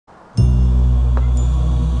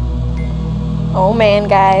Oh man,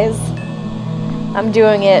 guys. I'm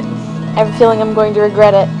doing it. I have a feeling I'm going to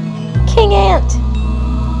regret it. King Ant!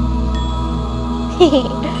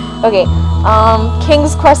 Okay,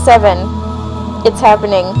 King's Quest VII. It's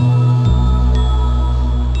happening.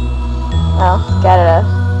 Oh, got a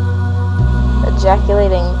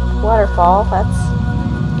ejaculating waterfall. That's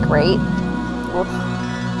great. Oof.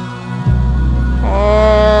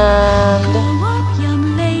 And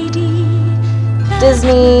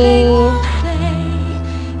Disney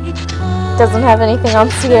doesn't have anything on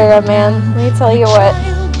Sierra, man. Let me tell you what.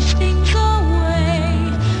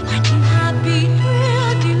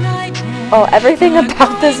 Oh, everything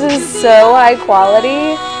about this is so high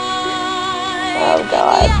quality. Oh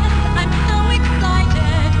god.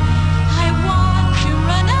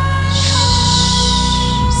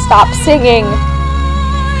 Shh. Stop singing.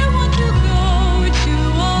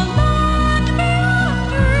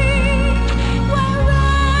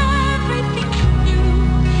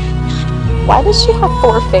 Why does she have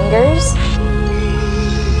 4 fingers?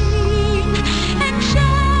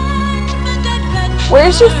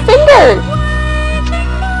 Where's your finger?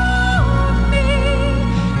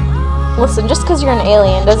 Listen, just because you're an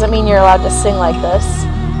alien doesn't mean you're allowed to sing like this.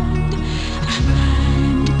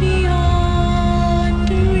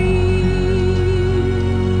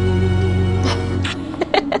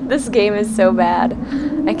 This game is so bad.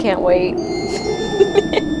 I can't wait.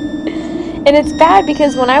 And it's bad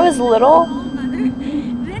because when I was little,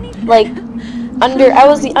 like, I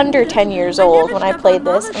was under 10 years old when I played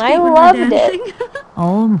this, and I loved it.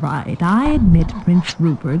 All right, I admit Prince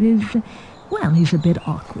Rupert is, well, he's a bit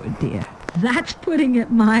awkward, dear. That's putting it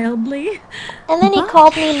mildly. And then he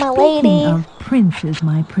called me my lady. Speaking of princes,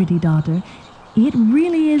 my pretty daughter, it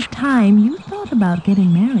really is time you thought about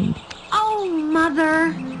getting married. Oh,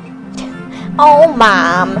 Mother. Oh,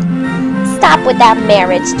 Mom. Stop with that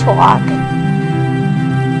marriage talk.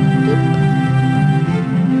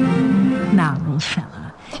 Now,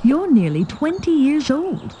 Rosella, you're nearly 20 years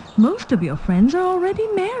old. Most of your friends are already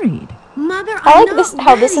married. Mother, I like this.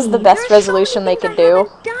 How this is the best resolution they could do.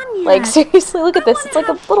 Like, seriously, look at this. It's like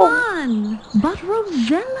a little... But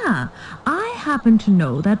Rosella, I happen to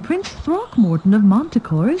know that Prince Throckmorton of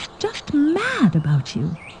Montecore is just mad about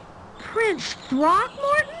you. Prince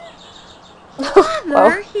Throckmorton?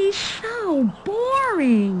 Mother, he's so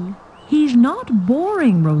boring. He's not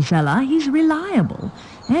boring, Rosella. He's reliable.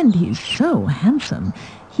 And he's so handsome.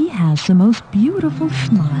 He has the most beautiful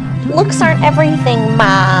smile. Looks aren't everything,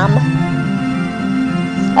 Mom.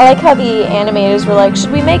 I like how the animators were like,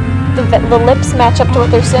 should we make the lips match up to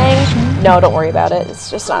what they're saying? No, don't worry about it. It's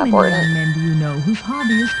just not important. How many young men do you know whose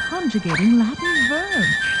hobby is conjugating Latin verbs?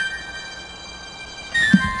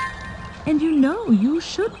 And you know, you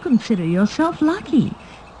should consider yourself lucky.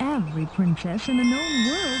 Every princess in the known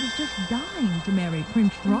world is just dying to marry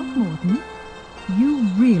Prince Throckmorton. You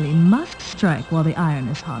really must strike while the iron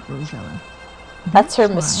is hot, Rosella. That's her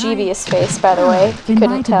mischievous face, by the way, if you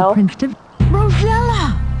couldn't tell.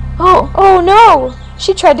 Rosella! Oh no!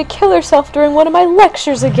 She tried to kill herself during one of my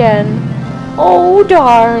lectures again. Oh,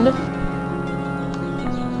 darn.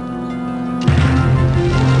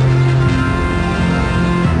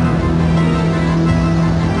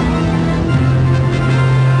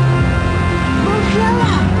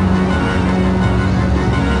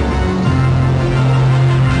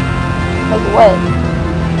 Like what?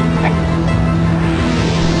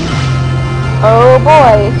 Oh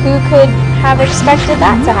boy, who could have expected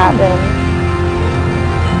that to happen?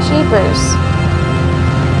 Jeepers.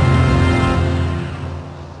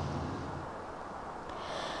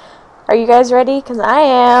 Are you guys ready? Because I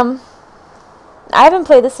am. I haven't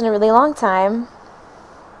played this in a really long time.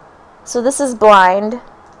 So this is Blind.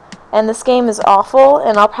 And this game is awful,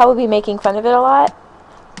 and I'll probably be making fun of it a lot.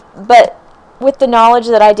 But with the knowledge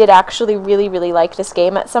that I did actually really, really like this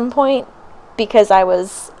game at some point, because I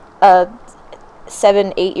was a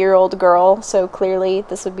 7, 8-year-old girl, so clearly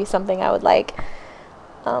this would be something I would like.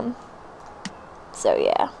 So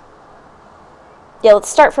yeah. Yeah, let's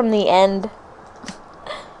start from the end.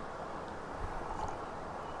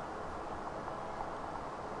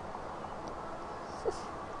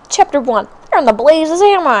 Chapter 1. Where in the blazes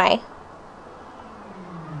am I?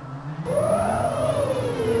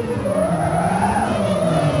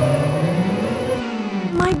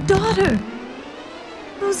 My daughter!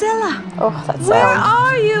 Rosella! Oh, that sound. Where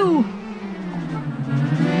are you?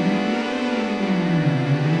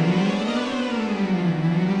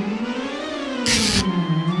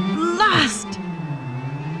 Lost!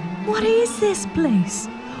 What is this place?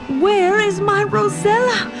 Where is my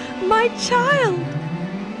Rosella? My child?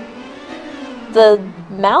 The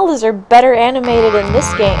mouths are better animated in this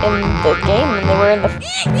game, than they were in the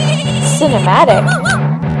cinematic.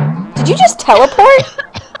 Did you just teleport?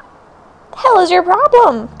 The hell is your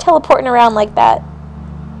problem? Teleporting around like that.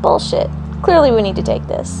 Bullshit. Clearly we need to take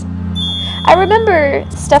this. I remember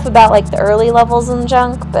stuff about like the early levels and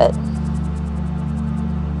junk, but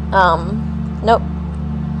nope.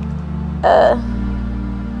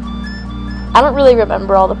 I don't really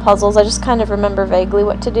remember all the puzzles. I just kind of remember vaguely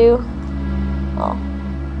what to do. Oh.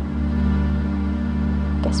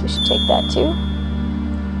 Guess we should take that too.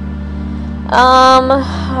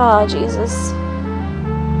 Oh Jesus.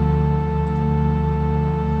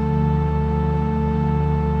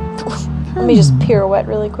 Let me just pirouette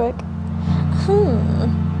really quick.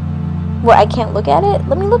 What, I can't look at it?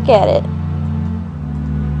 Let me look at it.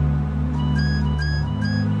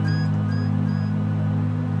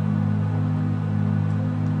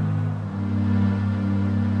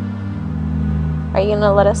 Are you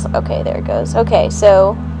gonna let us? Okay, there it goes. Okay,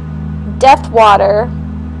 so Death Water.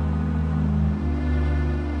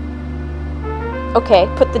 Okay,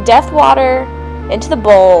 put the Death Water into the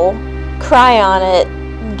bowl, cry on it,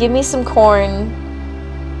 give me some corn,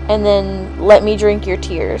 and then let me drink your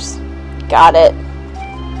tears. Got it.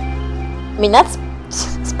 I mean, it's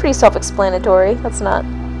pretty self-explanatory. That's not...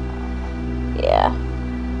 Yeah.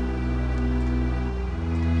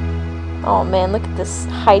 Oh man, look at this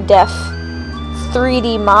high-def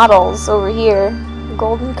 3D models over here.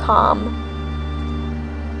 Golden Calm.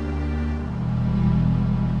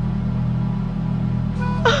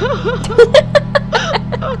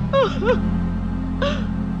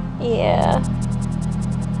 Yeah.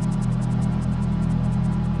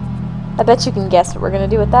 I bet you can guess what we're gonna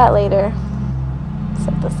do with that later.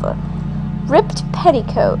 Set this up. Ripped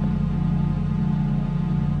petticoat.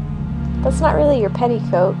 That's not really your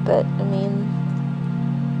petticoat, but I mean,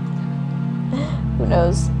 who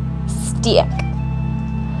knows? Stick.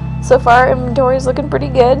 So far, inventory is looking pretty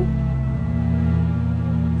good.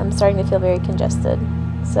 I'm starting to feel very congested.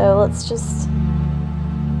 So let's just...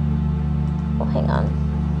 Well, hang on.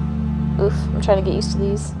 Oof, I'm trying to get used to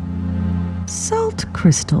these. Salt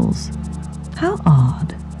crystals. How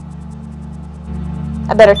odd.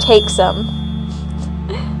 I better take some.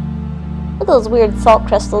 Look at those weird salt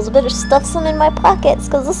crystals. I better stuff some in my pockets,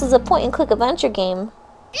 because this is a point-and-click adventure game.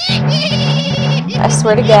 I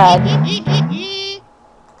swear to God.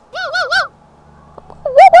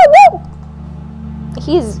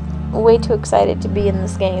 He's way too excited to be in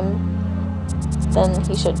this game than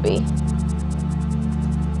he should be.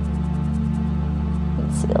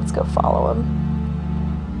 Let's see, let's go follow him.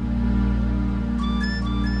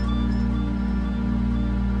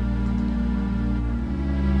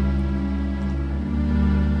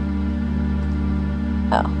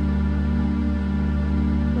 Oh.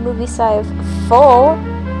 Movie size full?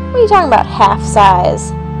 What are you talking about, half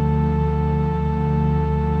size?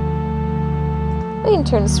 We can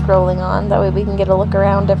turn scrolling on, that way we can get a look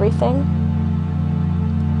around everything.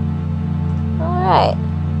 Alright.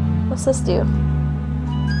 What's this do?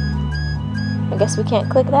 I guess we can't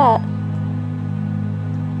click that.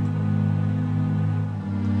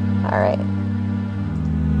 Alright.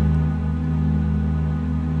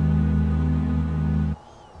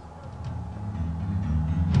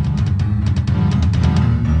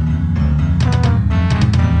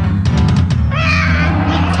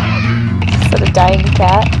 Dying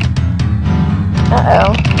cat.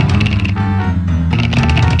 Uh-oh.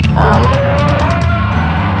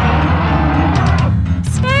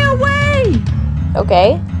 Stay away!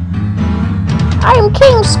 Okay. I am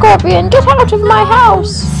King Scorpion! Get out of my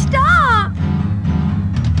house! Stop!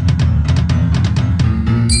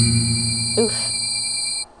 Oof.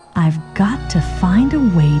 I've got to find a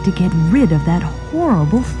way to get rid of that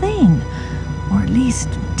horrible thing. Or at least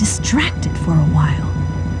distract it for a while.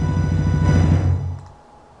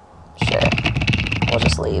 We'll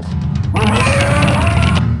just leave.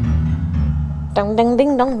 Dong ding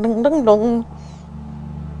ding dong ding dong dong.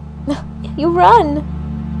 You run!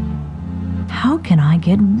 How can I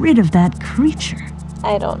get rid of that creature?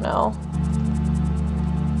 I don't know.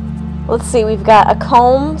 Let's see, we've got a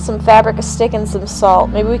comb, some fabric, a stick, and some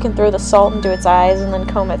salt. Maybe we can throw the salt into its eyes and then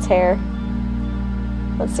comb its hair.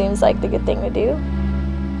 That seems like the good thing to do.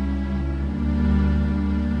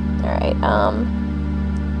 Alright,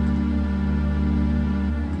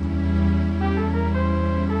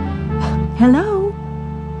 Hello?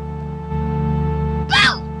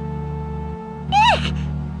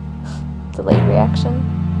 delayed reaction.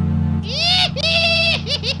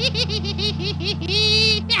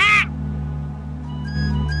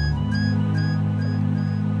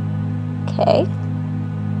 Okay.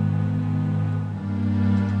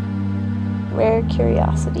 Rare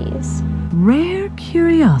curiosities. Rare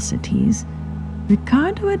curiosities.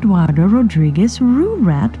 Ricardo Eduardo Rodriguez,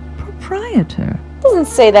 Roo-Rat, proprietor. Doesn't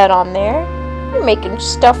say that on there. You're making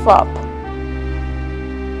stuff up.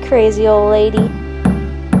 Crazy old lady.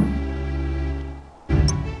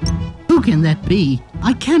 Who can that be?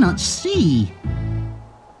 I cannot see.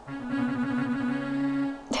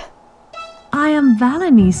 I am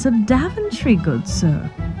Valenice of Daventry, good sir.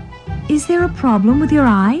 Is there a problem with your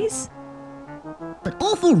eyes? But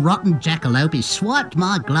awful rotten jackalope has swiped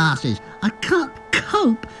my glasses. I can't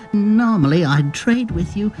cope. Normally I'd trade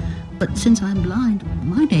with you, but since I'm blind,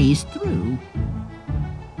 my day is through.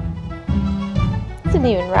 Didn't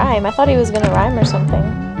even rhyme. I thought he was gonna rhyme or something.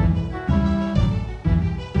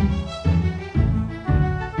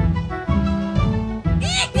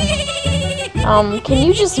 Can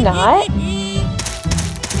you just not?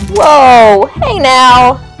 Whoa! Hey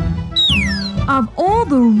now! Of all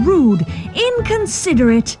the rude,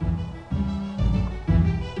 inconsiderate...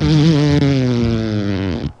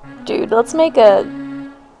 Dude, let's make a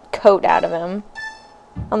coat out of him.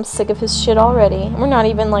 I'm sick of his shit already. We're not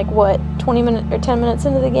even like, what, 20 minutes or 10 minutes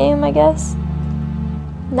into the game, I guess?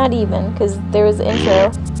 Not even, because there was the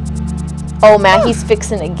intro. Oh man, he's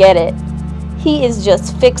fixing to get it. He is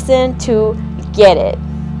just fixing to get it.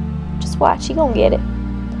 Just watch, he gonna get it.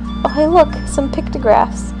 Oh hey look, some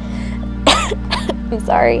pictographs. I'm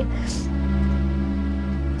sorry.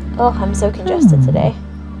 Oh, I'm so congested today.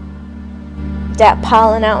 Dat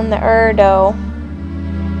pollen out in the Erdo.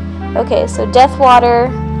 Okay, so death water,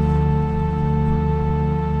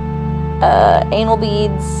 anal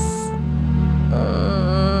beads,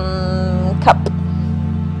 cup,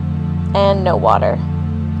 and no water.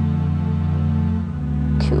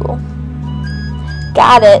 Cool.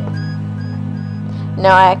 Got it. No,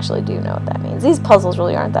 I actually do know what that means. These puzzles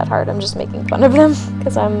really aren't that hard. I'm just making fun of them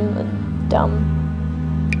because I'm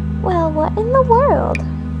dumb. Well, what in the world?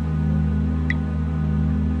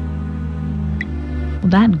 Well,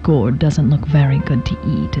 that gourd doesn't look very good to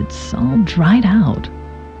eat. It's all dried out.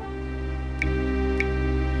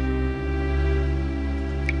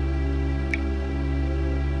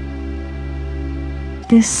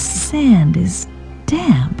 This sand is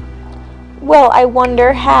damp. Well, I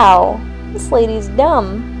wonder how. This lady's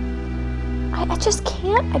dumb. I just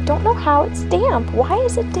can't. I don't know how it's damp. Why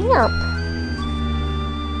is it damp?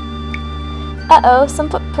 Uh-oh, some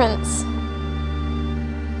footprints.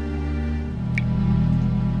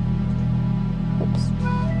 Oops.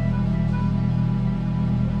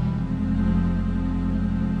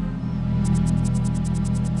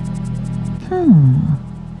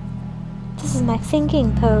 This is my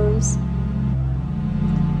thinking pose.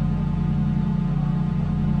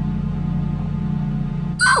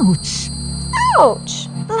 Ouch! Ouch!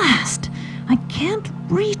 Blast! I can't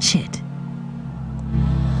reach it.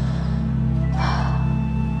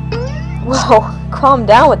 Whoa, calm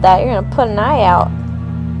down with that. You're gonna put an eye out.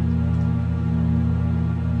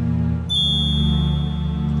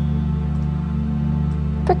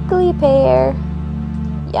 Prickly pear.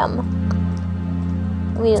 Yum.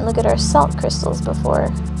 We didn't look at our salt crystals before.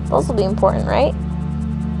 Those will be important, right?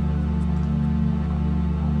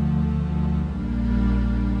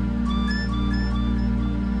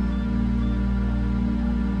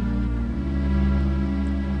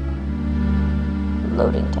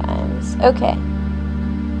 Loading times. Okay.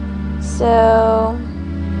 So...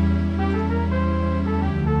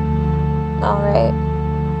 Alright.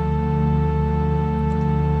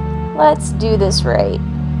 Let's do this right.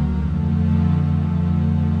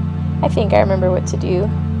 I think I remember what to do.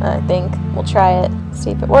 I think we'll try it, see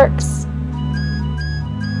if it works.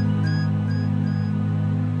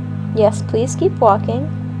 Yes, please keep walking.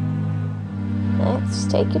 Let's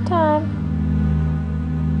take your time.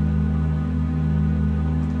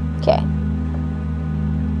 Okay.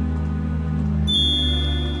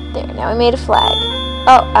 There, now we made a flag.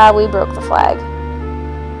 Oh, we broke the flag.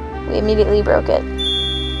 We immediately broke it.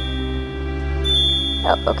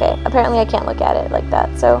 Oh, okay. Apparently I can't look at it like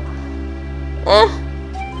that, so...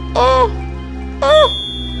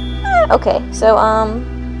 Okay, so,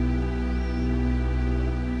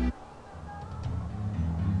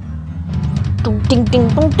 ding ding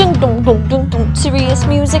dong ding dong dong ding dong. Serious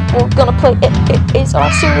music, we're gonna play it is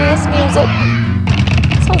our serious music.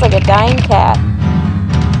 Sounds like a dying cat.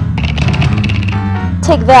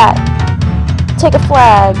 Take that. Take a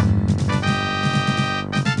flag.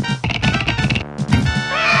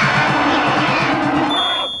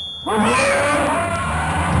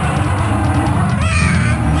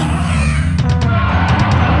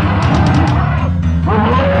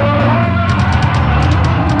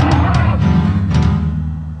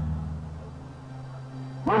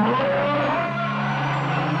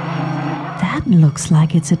 Looks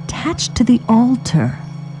like it's attached to the altar.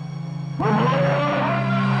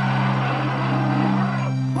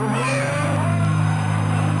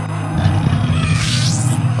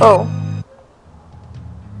 Oh.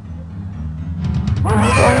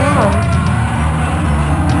 What's going on?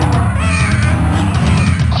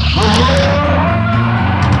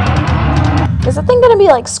 Is that thing gonna be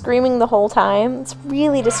like screaming the whole time? It's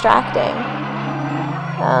really distracting.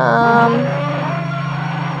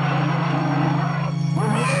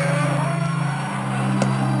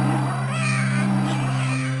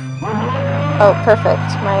 Oh, perfect.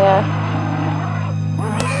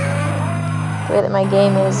 The way that my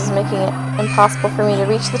game is making it impossible for me to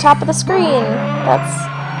reach the top of the screen. That's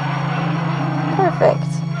perfect.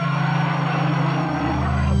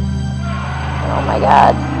 Oh my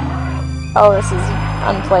god. Oh, this is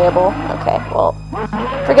unplayable. Okay, well,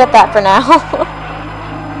 forget that for now.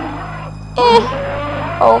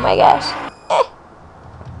 Oh my gosh.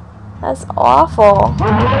 That's awful.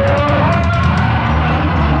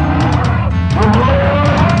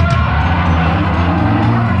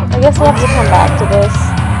 I guess we'll have to come back to this.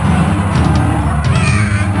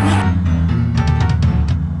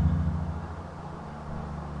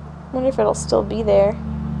 Wonder if it'll still be there.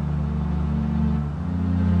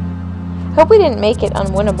 Hope we didn't make it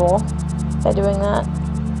unwinnable by doing that.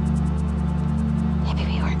 Maybe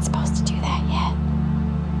we weren't supposed to do that yet.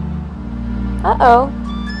 Uh-oh.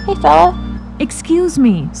 Hey, fella. Excuse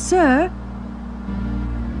me, sir.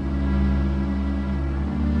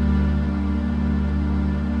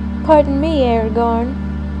 Pardon me, Aragorn.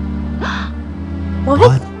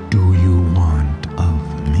 What do you want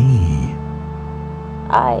of me?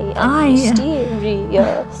 I am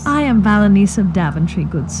mysterious. I am Valenice of Daventry,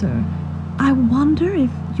 good sir. I wonder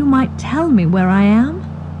if you might tell me where I am?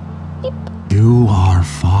 You are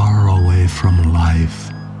far away from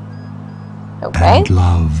life Okay. and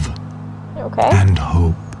love Okay. and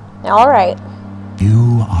hope. Alright.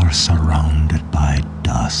 You are surrounded by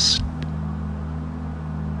dust,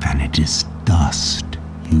 and it is dust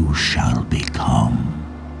you shall become.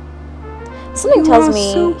 Something You tells are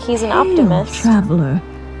me so he's an pale, optimist. traveler.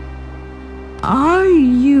 Are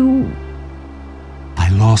you... I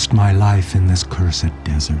lost my life in this cursed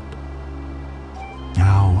desert.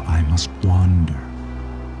 Now I must wander,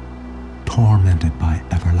 tormented by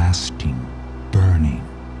everlasting, burning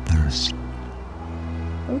thirst.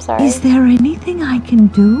 I'm sorry. Is there anything I can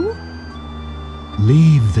do?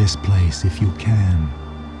 Leave this place if you can.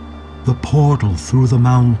 The portal through the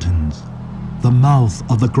mountains, the mouth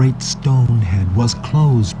of the great stone head, was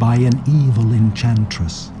closed by an evil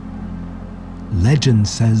enchantress. Legend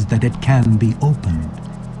says that it can be opened,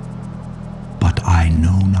 but I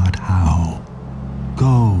know not how.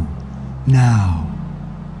 Go, now.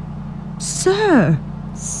 Sir!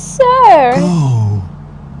 Sir! Go.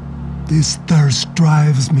 This thirst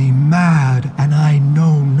drives me mad, and I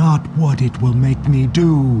know not what it will make me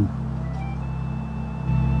do.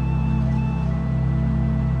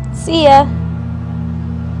 See ya.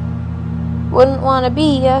 Wouldn't wanna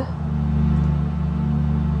be ya.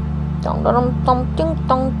 Dum dum dum dum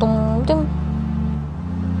dum dum dum.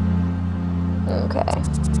 Okay.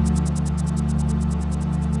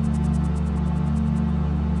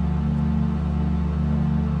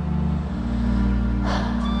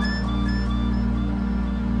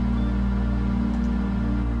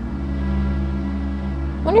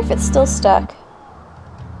 Wonder if it's still stuck.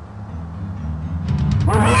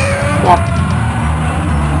 Yep.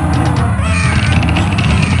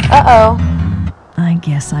 Uh-oh. I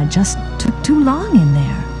guess I just took too long in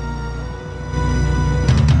there.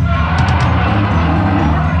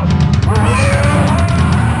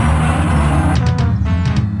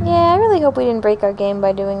 Yeah, I really hope we didn't break our game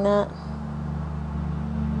by doing that.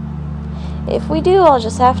 If we do, I'll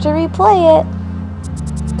just have to replay it.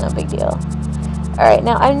 No big deal. Alright,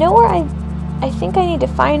 now I know where I think I need to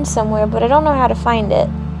find somewhere, but I don't know how to find it.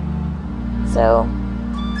 So...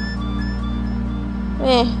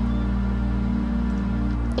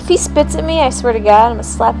 If he spits at me, I swear to God, I'm gonna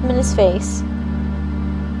slap him in his face.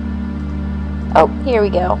 Oh, here we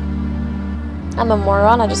go. I'm a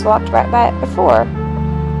moron, I just walked right by it before.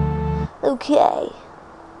 Okay.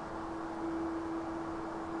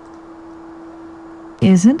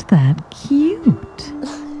 Isn't that cute?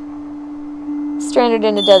 Stranded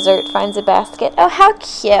in a desert, finds a basket. Oh, how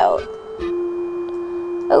cute.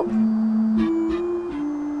 Oh.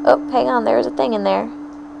 Oh, hang on, there was a thing in there.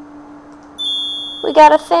 We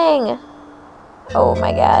got a thing. Oh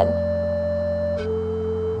my god.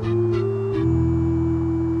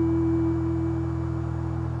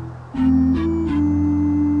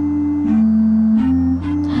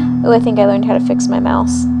 Oh, I think I learned how to fix my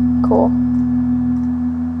mouse. Cool.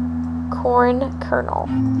 Corn kernel.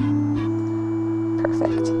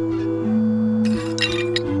 Perfect.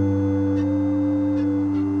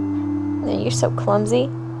 You're so clumsy.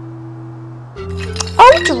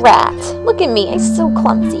 Oh, drat! Look at me, I'm so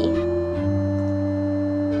clumsy.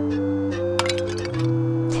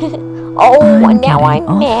 Oh, and now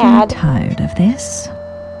I'm mad. Tired of this. I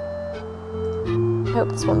hope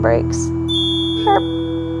this one breaks. Herp.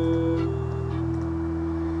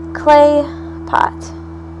 Clay pot.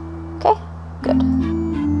 Okay, good.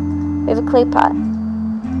 We have a clay pot.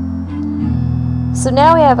 So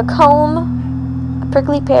now we have a comb, a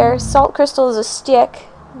prickly pear, salt crystal is a stick.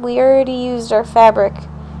 We already used our fabric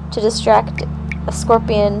to distract a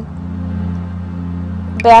scorpion,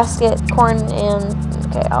 basket, corn, and...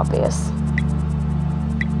 okay, obvious.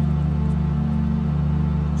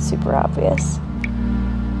 Super obvious.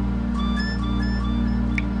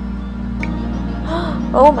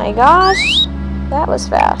 Oh my gosh! That was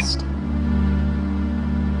fast.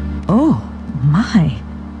 Oh, my.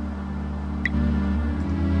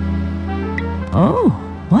 Oh,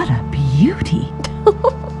 what a beauty.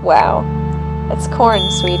 Wow. That's corn,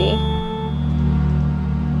 sweetie.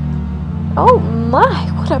 Oh my,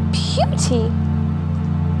 what a beauty!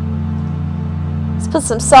 Let's put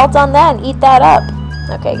some salt on that and eat that up.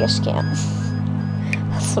 Okay, I guess you can't.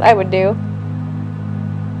 That's what I would do.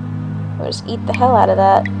 I would just eat the hell out of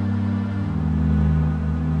that.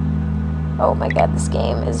 Oh my god, this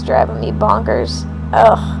game is driving me bonkers.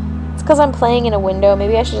 Ugh. It's because I'm playing in a window.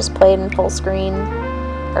 Maybe I should just play it in full screen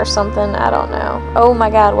or something. I don't know. Oh my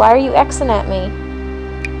god, why are you Xing at me?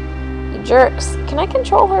 You jerks. Can I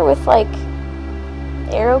control her with, like,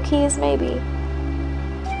 arrow keys, maybe?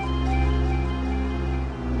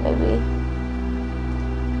 Maybe.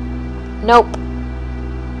 Nope.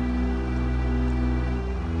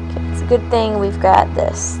 Okay, it's a good thing we've got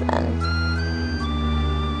this, then.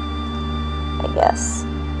 I guess.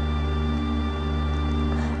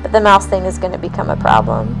 But the mouse thing is going to become a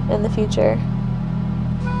problem in the future.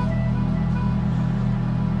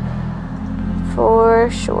 For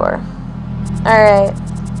sure. Alright.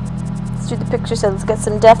 Let's do the picture set. Let's get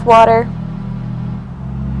some death water.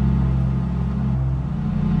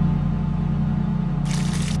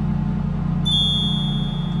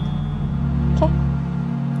 Okay.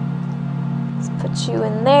 Let's put you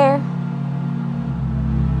in there.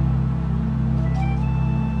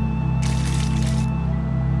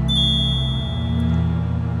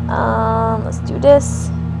 Let's do this.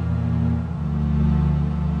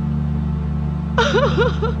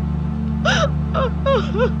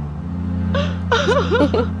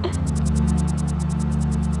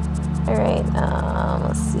 Alright,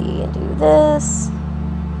 let's see, and do this.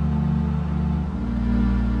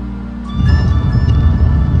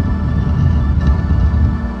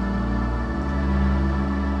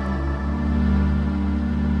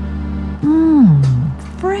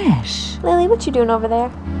 Fresh. Lily, what you doing over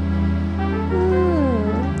there?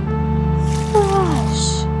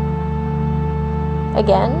 Fresh.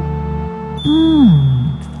 Again?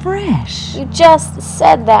 Fresh. You just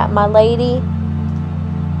said that, my lady.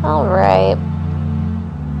 Alright.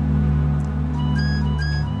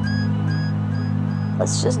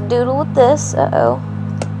 Let's just doodle with this. Uh-oh.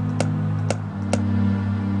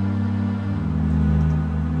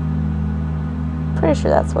 Pretty sure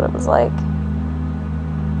that's what it was like.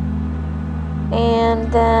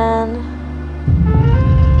 And then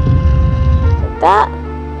like that.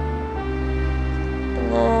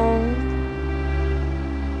 And then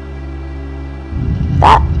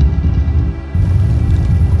that.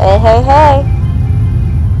 Hey, hey, hey.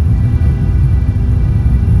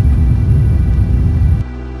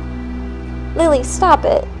 Lily, stop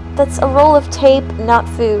it. That's a roll of tape, not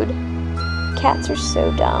food. Cats are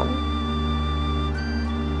so dumb.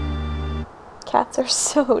 Cats are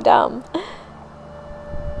so dumb.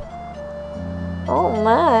 Oh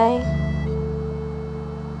my.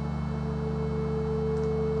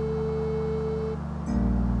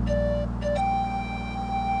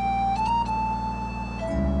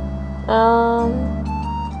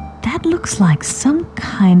 That looks like some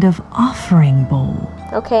kind of offering bowl.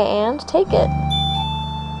 Okay, and take it.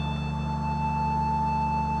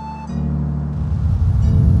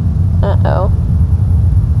 Uh-oh.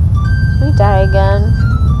 Did we die again?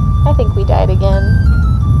 I think we died again.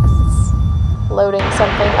 It's loading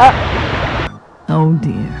something up. Oh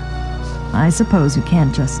dear. I suppose you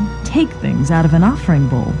can't just take things out of an offering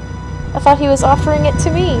bowl. I thought he was offering it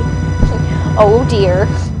to me. Oh dear.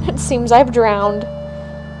 It seems I've drowned.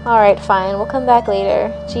 Alright, fine. We'll come back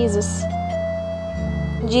later. Jesus.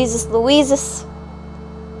 Jesus Louises.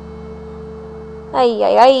 Ay,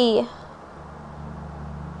 ay, ay.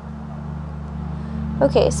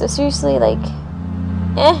 Okay, so seriously, like,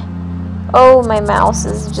 Oh, my mouse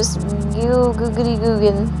is just googity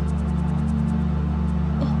googin.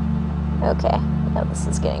 Okay, now this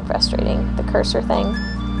is getting frustrating. The cursor thing.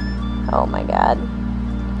 Oh my god.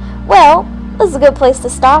 Well, this is a good place to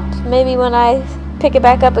stop. Maybe when I pick it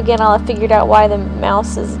back up again, I'll have figured out why the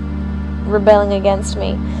mouse is rebelling against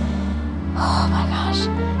me. Oh my gosh.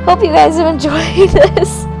 Hope you guys have enjoyed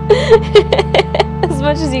this as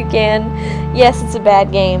much as you can. Yes, it's a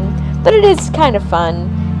bad game, but it is kind of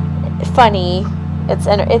funny. It's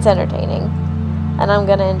entertaining, and I'm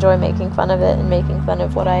gonna enjoy making fun of it and making fun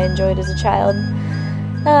of what I enjoyed as a child.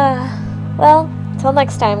 Well, till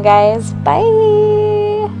next time, guys. Bye.